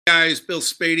Guys, Bill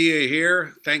Spadia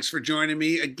here. Thanks for joining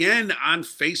me again on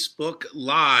Facebook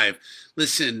Live.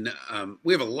 Listen,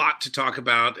 we have a lot to talk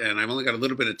about, and I've only got a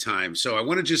little bit of time. So I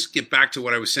want to just get back to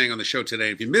what I was saying on the show today.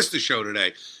 If you missed the show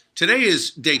today, today is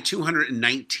day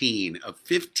 219 of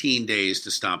 15 days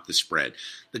to stop the spread.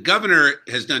 The governor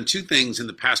has done two things in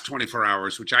the past 24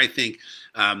 hours, which I think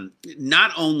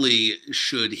not only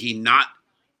should he not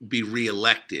be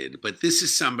reelected, but this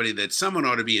is somebody that someone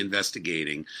ought to be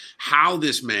investigating how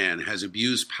this man has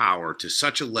abused power to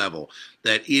such a level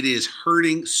that it is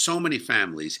hurting so many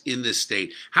families in this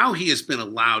state. How he has been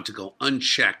allowed to go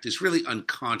unchecked is really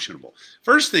unconscionable.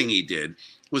 First thing he did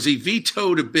was he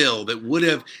vetoed a bill that would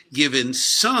have given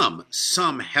some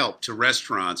help to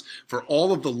restaurants for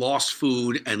all of the lost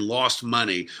food and lost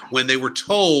money when they were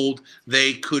told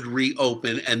they could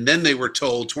reopen, and then they were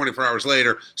told 24 hours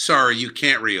later, sorry, you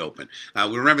can't reopen.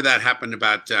 We remember that happened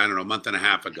about, a month and a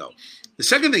half ago. The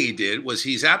second thing he did was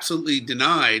he's absolutely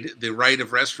denied the right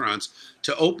of restaurants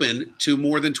to open to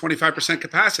more than 25%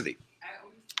 capacity.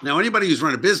 Now, anybody who's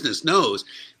run a business knows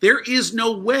there is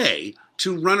no way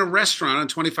to run a restaurant on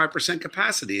 25%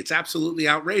 capacity. It's absolutely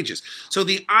outrageous. So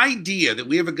the idea that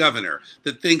we have a governor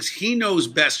that thinks he knows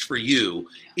best for you,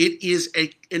 it is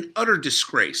an utter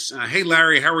disgrace. Hey,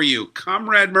 Larry, how are you?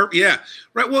 Comrade Murphy, yeah,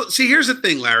 right. Well, see, here's the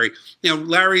thing, Larry.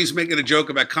 Larry's making a joke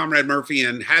about Comrade Murphy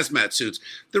and hazmat suits.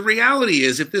 The reality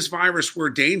is if this virus were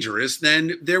dangerous,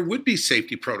 then there would be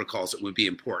safety protocols that would be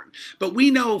important. But we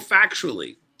know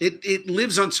factually, it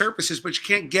lives on surfaces, but you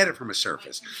can't get it from a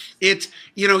surface.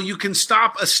 You can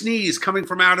stop a sneeze coming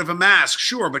from out of a mask,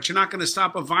 sure, but you're not going to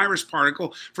stop a virus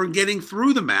particle from getting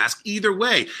through the mask either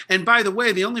way. And by the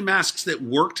way, the only masks that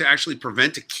work to actually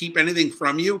prevent, to keep anything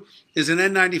from you, is an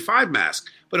N95 mask.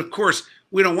 But of course,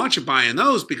 we don't want you buying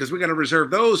those because we got to reserve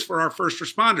those for our first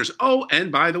responders. Oh,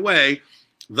 and by the way,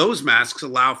 those masks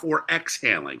allow for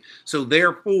exhaling. So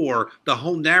therefore, the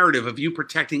whole narrative of you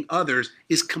protecting others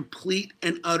is complete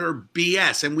and utter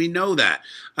BS. And we know that.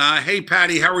 Hey,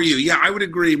 Patty, how are you? Yeah, I would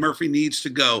agree. Murphy needs to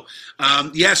go.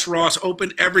 Yes, Ross,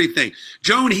 open everything.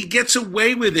 Joan, he gets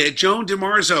away with it. Joan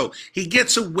DiMarzo, he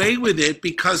gets away with it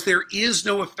because there is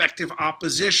no effective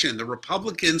opposition. The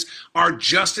Republicans are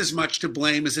just as much to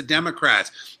blame as the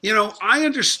Democrats. I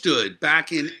understood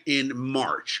back in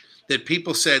March that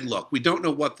people said, look, we don't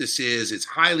know what this is. It's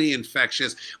highly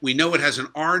infectious. We know it has an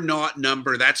R0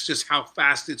 number. That's just how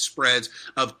fast it spreads,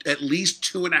 of at least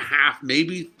 2.5,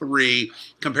 maybe 3,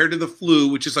 compared to the flu,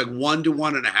 which is like 1 to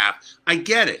 1.5. I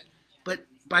get it. But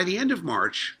by the end of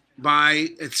March,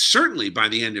 certainly by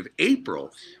the end of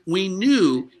April, we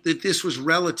knew that this was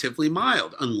relatively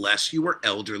mild, unless you were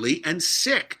elderly and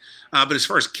sick. But as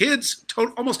far as kids,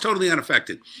 almost totally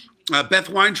unaffected. Beth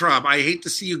Weintraub, I hate to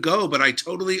see you go, but I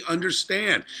totally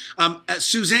understand.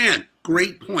 Suzanne,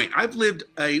 great point. I've lived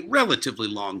a relatively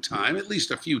long time, at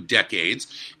least a few decades.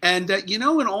 And, in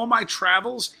all my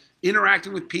travels,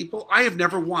 interacting with people, I have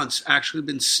never once actually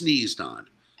been sneezed on.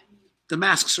 The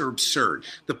masks are absurd.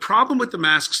 The problem with the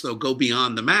masks, though, go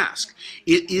beyond the mask.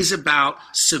 It is about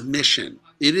submission.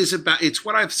 It's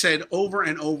what I've said over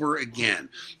and over again,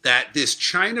 that this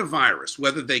China virus,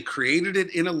 whether they created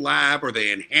it in a lab or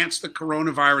they enhanced the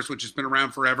coronavirus, which has been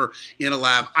around forever, in a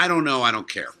lab, I don't know, I don't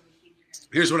care.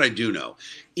 Here's what I do know.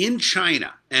 In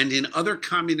China and in other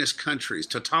communist countries,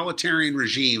 totalitarian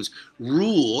regimes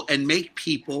rule and make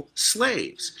people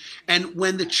slaves. And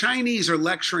when the Chinese are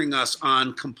lecturing us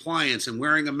on compliance and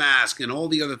wearing a mask and all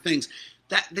the other things,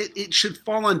 that it should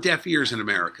fall on deaf ears in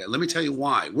America. Let me tell you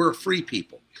why. We're a free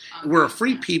people. We're a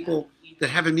free people that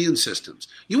have immune systems.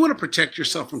 You want to protect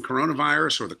yourself from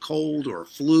coronavirus or the cold or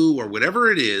flu or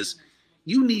whatever it is,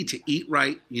 you need to eat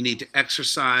right. You need to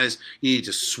exercise. You need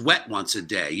to sweat once a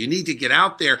day. You need to get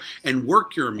out there and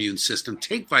work your immune system.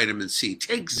 Take vitamin C,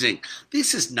 take zinc.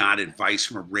 This is not advice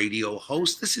from a radio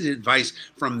host. This is advice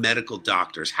from medical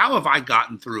doctors. How have I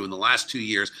gotten through in the last 2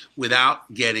 years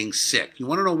without getting sick? You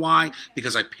want to know why?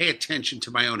 Because I pay attention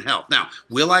to my own health. Now,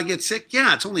 will I get sick?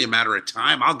 Yeah, it's only a matter of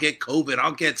time. I'll get COVID.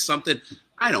 I'll get something.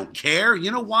 I don't care. You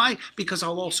know why? Because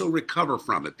I'll also recover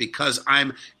from it. Because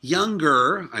I'm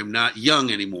younger. I'm not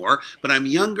young anymore, but I'm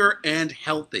younger and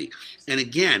healthy. And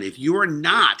again, if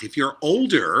you're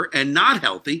older and not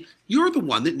healthy, you're the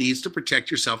one that needs to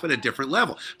protect yourself at a different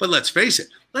level. But let's face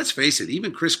it,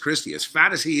 even Chris Christie, as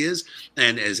fat as he is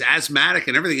and as asthmatic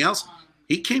and everything else,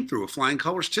 he came through with flying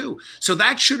colors too. So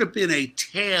that should have been a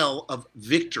tale of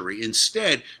victory.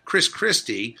 Instead, Chris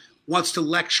Christie wants to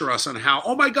lecture us on how,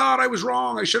 oh my God, I was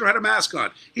wrong. I should have had a mask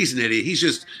on. He's an idiot. He's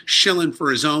just shilling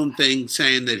for his own thing,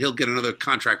 saying that he'll get another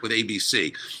contract with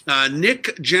ABC. Nick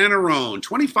Janarone,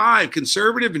 25,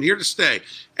 conservative and here to stay.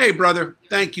 Hey, brother.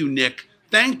 Thank you, Nick,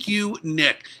 Thank you,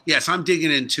 Nick. Yes, I'm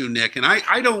digging into Nick, and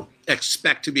I don't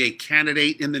expect to be a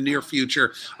candidate in the near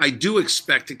future. I do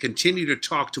expect to continue to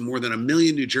talk to more than 1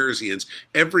 million New Jerseyans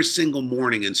every single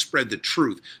morning and spread the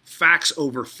truth, facts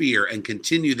over fear, and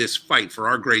continue this fight for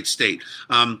our great state.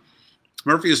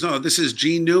 This is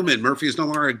Gene Newman. Murphy is no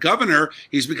longer a governor.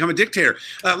 He's become a dictator.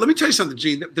 Let me tell you something,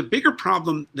 Gene. The bigger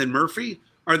problem than Murphy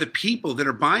are the people that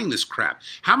are buying this crap.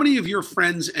 How many of your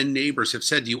friends and neighbors have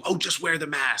said to you, oh, just wear the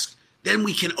mask, then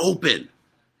we can open?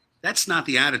 That's not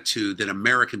the attitude that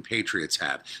American patriots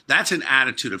have. That's an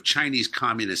attitude of Chinese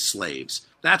communist slaves.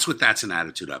 That's what that's an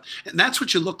attitude of. And that's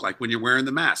what you look like when you're wearing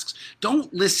the masks.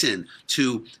 Don't listen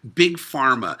to big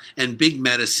pharma and big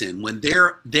medicine when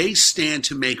they stand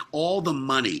to make all the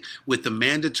money with the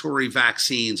mandatory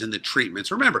vaccines and the treatments.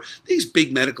 Remember, these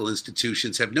big medical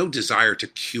institutions have no desire to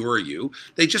cure you.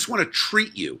 They just want to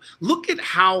treat you. Look at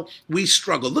how we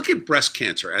struggle. Look at breast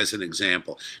cancer as an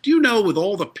example. Do you know, with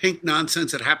all the pink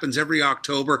nonsense that happens every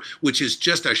October, which is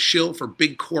just a shill for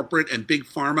big corporate and big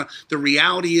pharma, the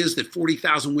reality is that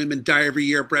 40,000 women die every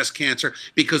year of breast cancer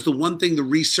because the one thing the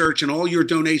research and all your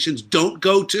donations don't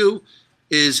go to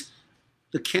is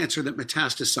the cancer that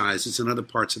metastasizes in other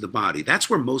parts of the body. That's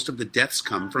where most of the deaths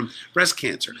come from breast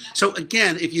cancer. So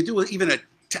again, if you do even a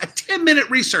 10-minute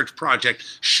research project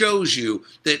shows you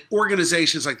that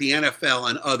organizations like the NFL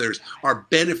and others are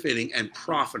benefiting and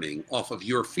profiting off of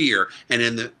your fear. And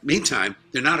in the meantime,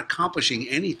 they're not accomplishing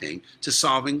anything to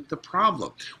solving the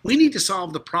problem. We need to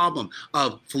solve the problem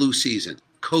of flu season,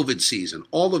 COVID season,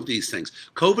 all of these things.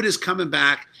 COVID is coming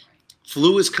back.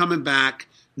 Flu is coming back.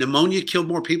 Pneumonia killed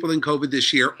more people than COVID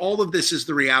this year. All of this is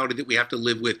the reality that we have to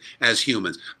live with as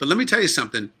humans. But let me tell you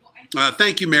something.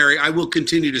 Thank you, Mary. I will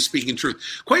continue to speak in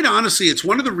truth. Quite honestly, it's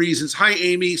one of the reasons. Hi,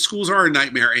 Amy. Schools are a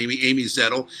nightmare, Amy. Amy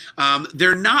Zettel.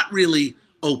 They're not really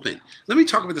open. Let me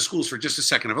talk about the schools for just a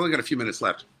second. I've only got a few minutes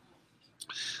left.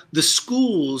 The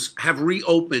schools have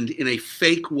reopened in a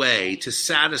fake way to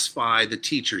satisfy the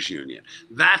teachers union.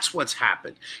 That's what's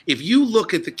happened. If you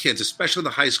look at the kids, especially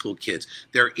the high school kids,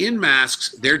 they're in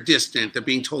masks, they're distant, they're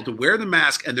being told to wear the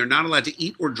mask, and they're not allowed to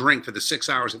eat or drink for the 6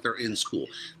 hours that they're in school.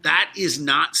 That is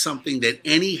not something that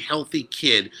any healthy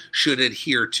kid should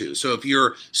adhere to. So if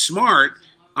you're smart,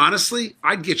 honestly,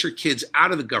 I'd get your kids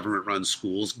out of the government-run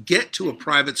schools, get to a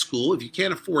private school. If you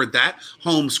can't afford that,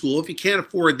 homeschool. If you can't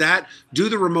afford that, do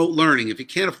the remote learning. If you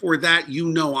can't afford that, you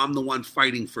know I'm the one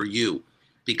fighting for you,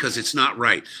 because it's not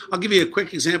right. I'll give you a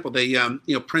quick example.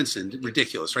 Princeton,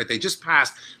 ridiculous, right? They just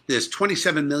passed this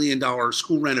 $27 million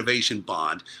school renovation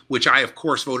bond, which I, of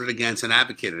course, voted against and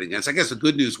advocated against. I guess the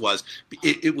good news was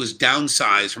it was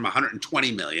downsized from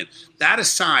 $120 million. That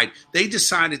aside, they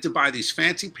decided to buy these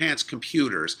fancy pants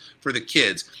computers for the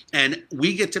kids, and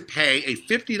we get to pay a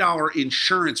 $50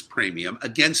 insurance premium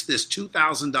against this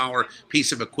 $2,000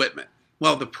 piece of equipment.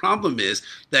 Well, the problem is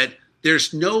that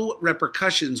there's no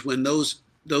repercussions when those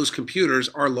computers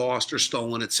are lost or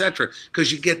stolen, etc.,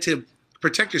 because you get to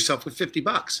protect yourself with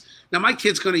 $50. Now, my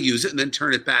kid's going to use it and then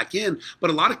turn it back in, but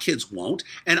a lot of kids won't.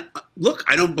 And look,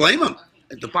 I don't blame them.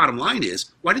 The bottom line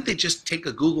is, why didn't they just take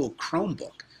a Google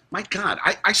Chromebook? My God,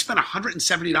 I spent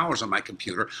 $170 on my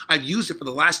computer. I've used it for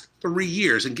the last 3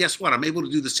 years. And guess what? I'm able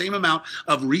to do the same amount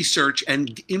of research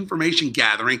and information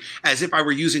gathering as if I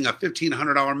were using a $1,500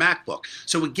 MacBook.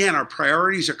 So again, our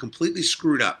priorities are completely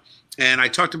screwed up. And I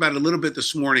talked about it a little bit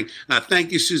this morning.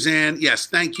 Thank you, Suzanne. Yes,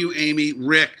 thank you, Amy,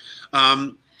 Rick.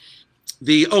 By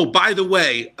the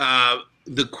way,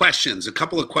 the questions, a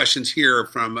couple of questions here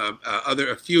from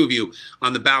a few of you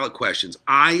on the ballot questions.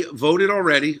 I voted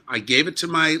already. I gave it to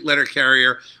my letter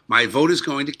carrier. My vote is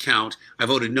going to count. I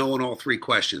voted no on all 3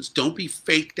 questions. Don't be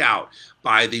faked out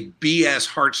by the BS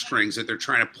heartstrings that they're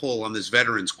trying to pull on this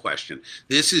veterans question.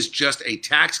 This is just a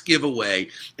tax giveaway,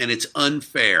 and it's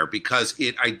unfair because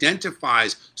it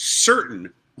identifies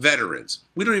certain veterans.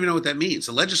 We don't even know what that means.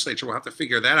 The legislature will have to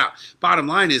figure that out. Bottom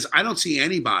line is, I don't see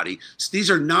anybody. These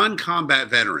are non-combat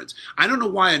veterans. I don't know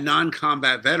why a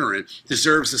non-combat veteran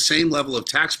deserves the same level of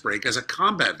tax break as a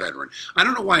combat veteran. I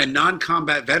don't know why a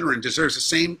non-combat veteran deserves the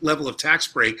same level of tax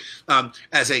break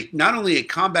as not only a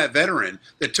combat veteran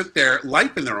that took their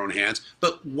life in their own hands,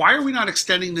 but why are we not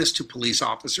extending this to police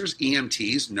officers,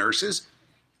 EMTs, nurses?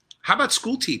 How about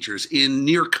school teachers in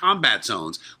near combat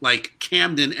zones like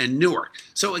Camden and Newark?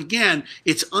 So again,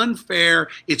 it's unfair.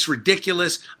 It's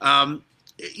ridiculous. And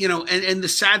the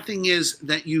sad thing is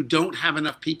that you don't have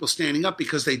enough people standing up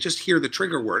because they just hear the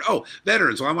trigger word. Oh,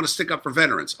 veterans. Well, I want to stick up for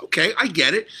veterans. Okay, I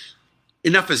get it.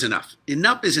 Enough is enough.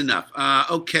 Enough is enough.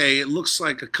 Okay, it looks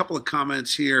like a couple of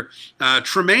comments here.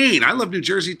 Tremaine, I love New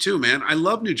Jersey too, man. I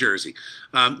love New Jersey.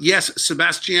 Yes,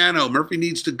 Sebastiano, Murphy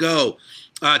needs to go.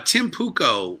 Tim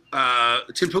Pucco.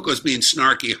 Tim Pucco's being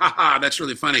snarky. Ha ha, that's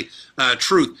really funny.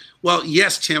 Truth. Well,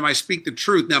 yes, Tim, I speak the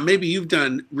truth. Now, maybe you've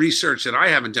done research that I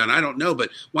haven't done. I don't know, but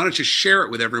why don't you share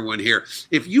it with everyone here?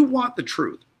 If you want the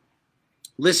truth,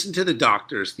 listen to the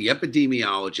doctors, the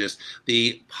epidemiologists,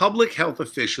 the public health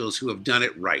officials who have done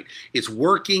it right. It's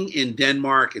working in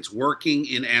Denmark, it's working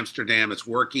in Amsterdam, it's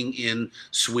working in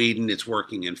Sweden, it's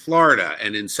working in Florida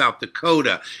and in South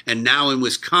Dakota, and now in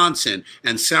Wisconsin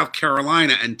and South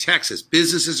Carolina and Texas.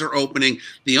 Businesses are opening.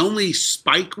 The only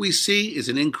spike we see is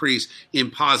an increase in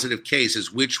positive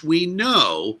cases, which we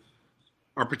know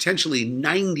are potentially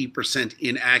 90%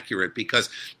 inaccurate, because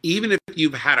even if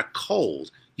you've had a cold,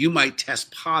 you might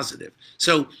test positive.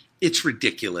 So it's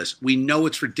ridiculous. We know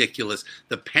it's ridiculous.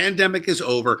 The pandemic is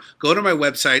over. Go to my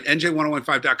website,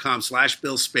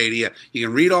 nj1015.com/Bill Spadea. You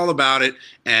can read all about it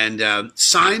and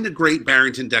sign the Great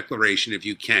Barrington Declaration if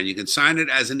you can. You can sign it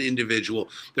as an individual.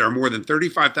 There are more than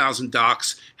 35,000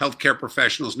 docs, healthcare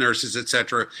professionals, nurses,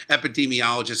 etc.,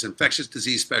 epidemiologists, infectious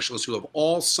disease specialists who have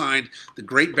all signed the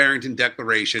Great Barrington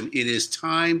Declaration. It is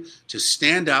time to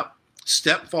stand up.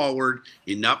 Step forward.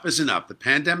 Enough is enough. The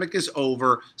pandemic is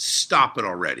over. Stop it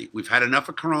already. We've had enough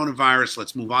of coronavirus.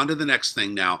 Let's move on to the next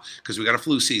thing now, because we got a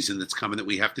flu season that's coming that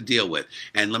we have to deal with.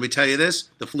 And let me tell you this,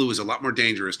 the flu is a lot more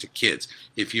dangerous to kids.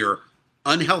 If you're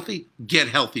unhealthy, get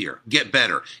healthier, get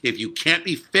better. If you can't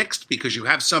be fixed because you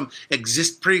have some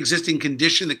pre-existing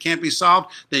condition that can't be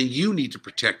solved, then you need to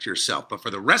protect yourself. But for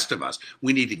the rest of us,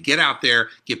 we need to get out there,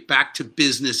 get back to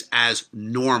business as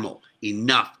normal.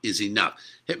 Enough is enough.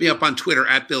 Hit me up on Twitter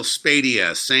at Bill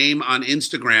Spadea. Same on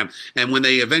Instagram. And when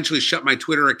they eventually shut my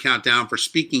Twitter account down for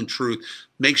speaking truth,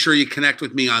 make sure you connect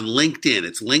with me on LinkedIn.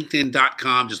 It's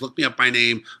linkedin.com. Just look me up by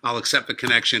name. I'll accept the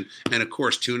connection. And of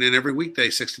course, tune in every weekday,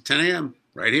 6 to 10 a.m.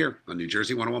 right here on New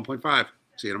Jersey 101.5.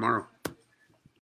 See you tomorrow.